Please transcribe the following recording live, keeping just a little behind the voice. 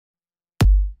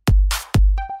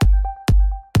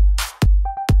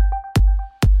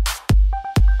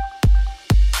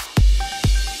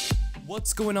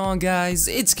What's going on, guys?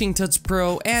 It's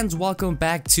KingTutsPro and welcome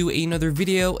back to another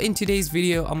video. In today's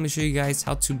video, I'm going to show you guys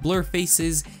how to blur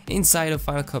faces inside of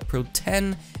Final Cut Pro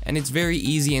 10, and it's very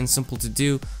easy and simple to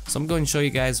do. So I'm going to show you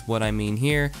guys what I mean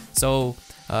here. So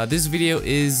this video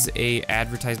is a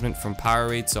advertisement from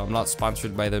Powerade, so I'm not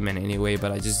sponsored by them in any way,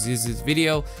 but I just use this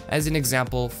video as an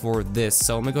example for this.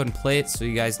 So I'm gonna go ahead and play it so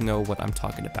you guys know what I'm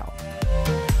talking about.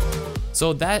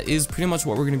 So that is pretty much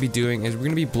what we're going to be doing, is we're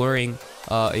going to be blurring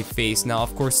a face. Now,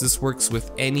 of course, this works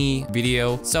with any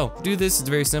video. So to do this, it's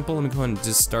very simple. Let me go ahead and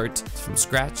just start from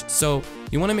scratch. So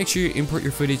you want to make sure you import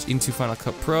your footage into Final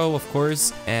Cut Pro, of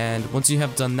course, and once you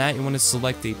have done that, you want to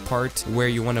select a part where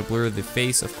you want to blur the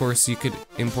face. Of course, you could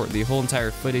import the whole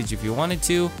entire footage if you wanted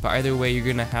to, but either way, you're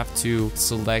going to have to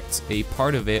select a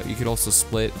part of it. You could also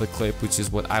split the clip, which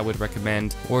is what I would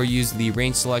recommend, or use the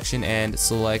range selection and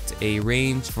select a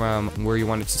range from where you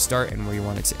want it to start and where you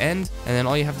want it to end. And then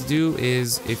all you have to do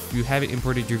is, if you haven't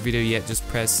imported your video yet, just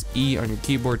press E on your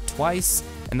keyboard twice,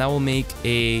 and that will make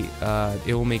it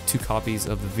will make 2 copies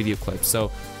of the video clip. So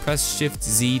press Shift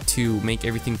Z to make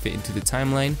everything fit into the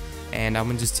timeline, and I'm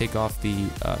gonna just take off the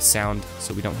sound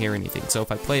so we don't hear anything. So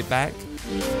if I play it back,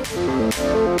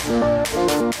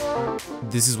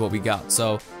 this is what we got.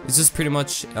 So it's just pretty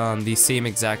much the same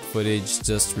exact footage,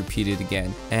 just repeated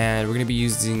again, and we're gonna be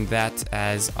using that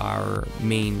as our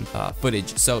main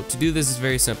footage. So to do this is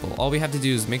very simple. All we have to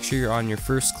do is make sure you're on your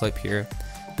first clip here.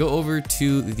 Go over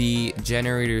to the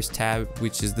generators tab,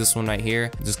 which is this one right here.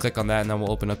 Just click on that and then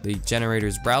we'll open up the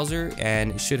generators browser,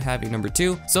 and it should have a number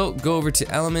 2. So go over to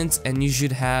elements and you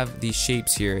should have the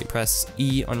shapes here. Press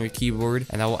E on your keyboard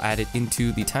and that will add it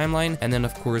into the timeline, and then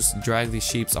of course drag the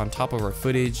shapes on top of our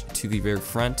footage to the very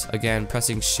front. Again,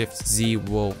 pressing Shift Z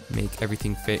will make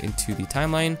everything fit into the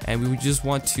timeline, and we would just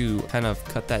want to kind of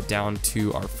cut that down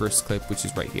to our first clip, which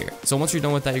is right here. So once you're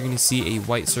done with that, you're going to see a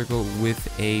white circle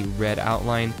with a red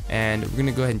outline, and we're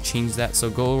gonna go ahead and change that. So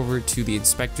go over to the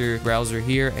inspector browser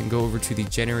here and go over to the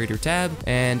generator tab,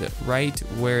 and right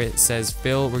where it says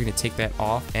fill, we're gonna take that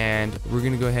off, and we're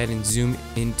gonna go ahead and zoom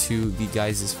into the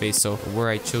guy's face. So where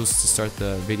I chose to start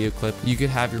the video clip, you could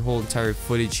have your whole entire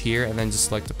footage here and then just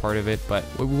select a part of it, but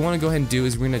what we want to go ahead and do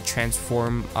is we're gonna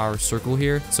transform our circle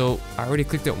here. So I already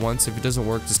clicked it once. If it doesn't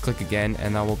work, just click again,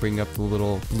 and that will bring up the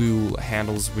little blue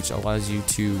handles, which allows you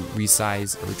to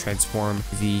resize or transform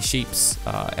the shapes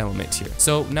element here.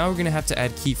 So now we're gonna have to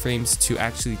add keyframes to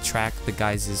actually track the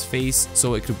guy's face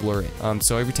so it could blur it.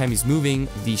 So every time he's moving,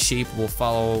 the shape will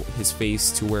follow his face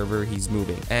to wherever he's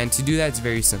moving. And to do that, it's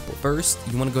very simple. First,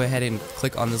 you want to go ahead and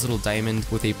click on this little diamond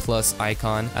with a plus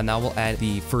icon, and that will add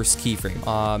the first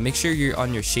keyframe. Make sure you're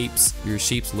on your shapes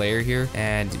layer here,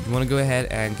 and you want to go ahead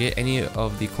and get any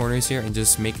of the corners here and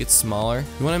just make it smaller.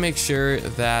 You want to make sure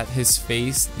that his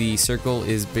face, the circle,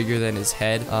 is bigger than his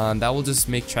head. That will just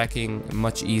make tracking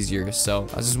much easier. So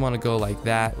I just want to go like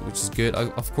that, which is good.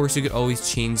 Of course, you could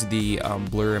always change the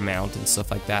blur amount and stuff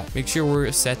like that. Make sure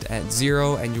we're set at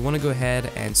 0, and you want to go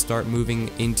ahead and start moving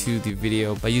into the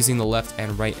video by using the left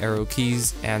and right arrow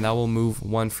keys, and that will move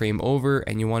 1 frame over,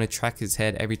 and you want to track his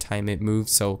head every time it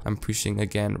moves. So I'm pushing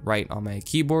again right on my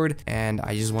keyboard, and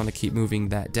I just want to keep moving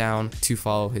that down to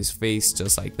follow his face,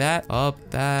 just like that. Up,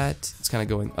 that, it's kind of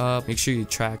going up. Make sure you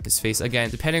track his face. Again,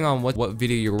 depending on what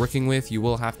video you're working with, you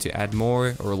will have to add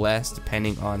more or less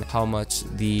depending on how much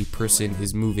the person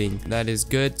is moving. That is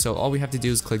good. So all we have to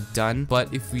do is click done.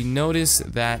 But if we notice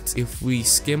that if we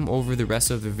skim over the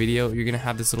rest of the video, you're gonna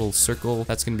have this little circle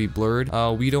that's gonna be blurred.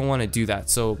 We don't want to do that.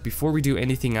 So before we do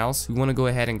anything else, we want to go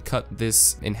ahead and cut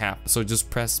this in half. So just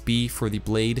press B for the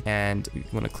blade, and you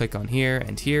want to click on here,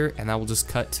 and that will just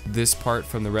cut this part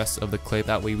from the rest of the clip.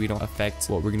 That way we don't affect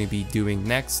what we're going to be doing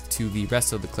next to the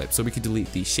rest of the clip. So we could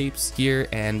delete these shapes here,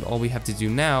 and all we have to do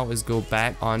now is go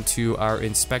back onto our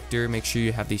inspector. Make sure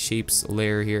you have the shapes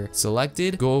layer here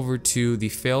selected. Go over to the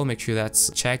fill, make sure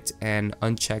that's checked, and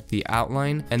uncheck the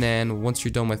outline. And then once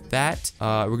you're done with that,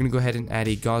 we're gonna go ahead and add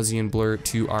a Gaussian blur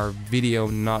to our video,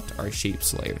 not our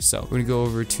shapes layer. So we're gonna go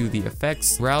over to the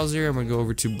effects browser, and we're gonna go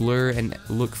over to blur and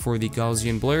look for the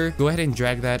Gaussian blur. Go ahead and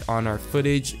drag that on our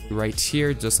footage right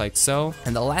here, just like so.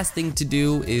 And the last thing to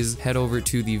do is head over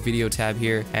to the video tab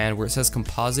here, and where it says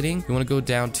compositing, you want to go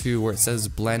down to where it says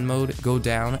blend mode, mode, go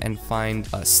down and find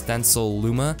stencil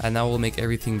luma, and that will make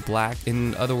everything black.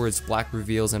 In other words, black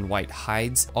reveals and white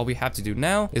hides. All we have to do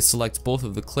now is select both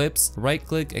of the clips, right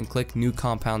click and click new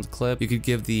compound clip. You could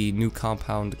give the new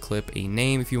compound clip a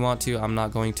name if you want to. I'm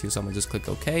not going to, so I'm gonna just click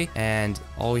OK. And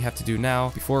all we have to do now,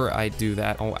 before I do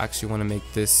that, I'll actually want to make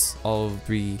this all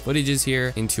 3 footages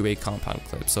here into a compound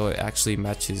clip, so it actually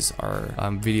matches our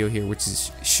video here, which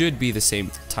should be the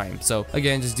same time. So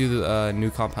again, just do the new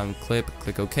compound clip,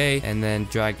 click OK, and then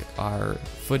drag our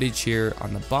footage here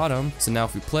on the bottom. So now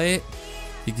if we play it,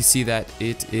 you can see that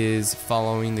it is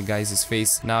following the guy's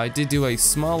face. Now I did do a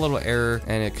small little error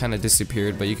and it kind of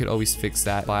disappeared, but you could always fix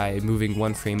that by moving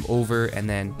 1 frame over, and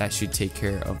then that should take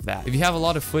care of that. If you have a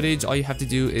lot of footage, all you have to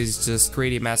do is just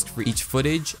create a mask for each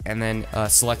footage, and then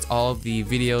select all of the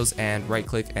videos and right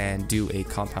click and do a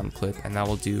compound clip, and that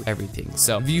will do everything.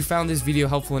 So if you found this video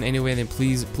helpful in any way, then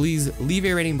please leave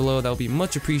a rating below. That will be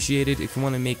much appreciated. If you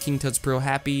want to make KingTutsPro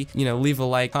happy, leave a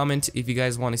like, comment if you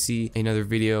guys want to see another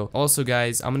video. Also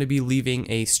guys, I'm going to be leaving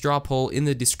a straw poll in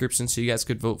the description so you guys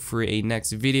could vote for a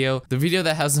next video. The video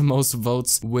that has the most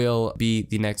votes will be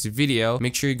the next video.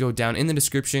 Make sure you go down in the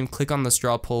description, click on the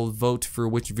straw poll, vote for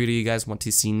which video you guys want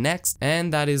to see next,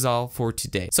 and that is all for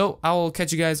today. So I will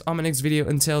catch you guys on my next video.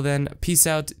 Until then, peace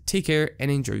out, take care,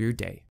 and enjoy your day.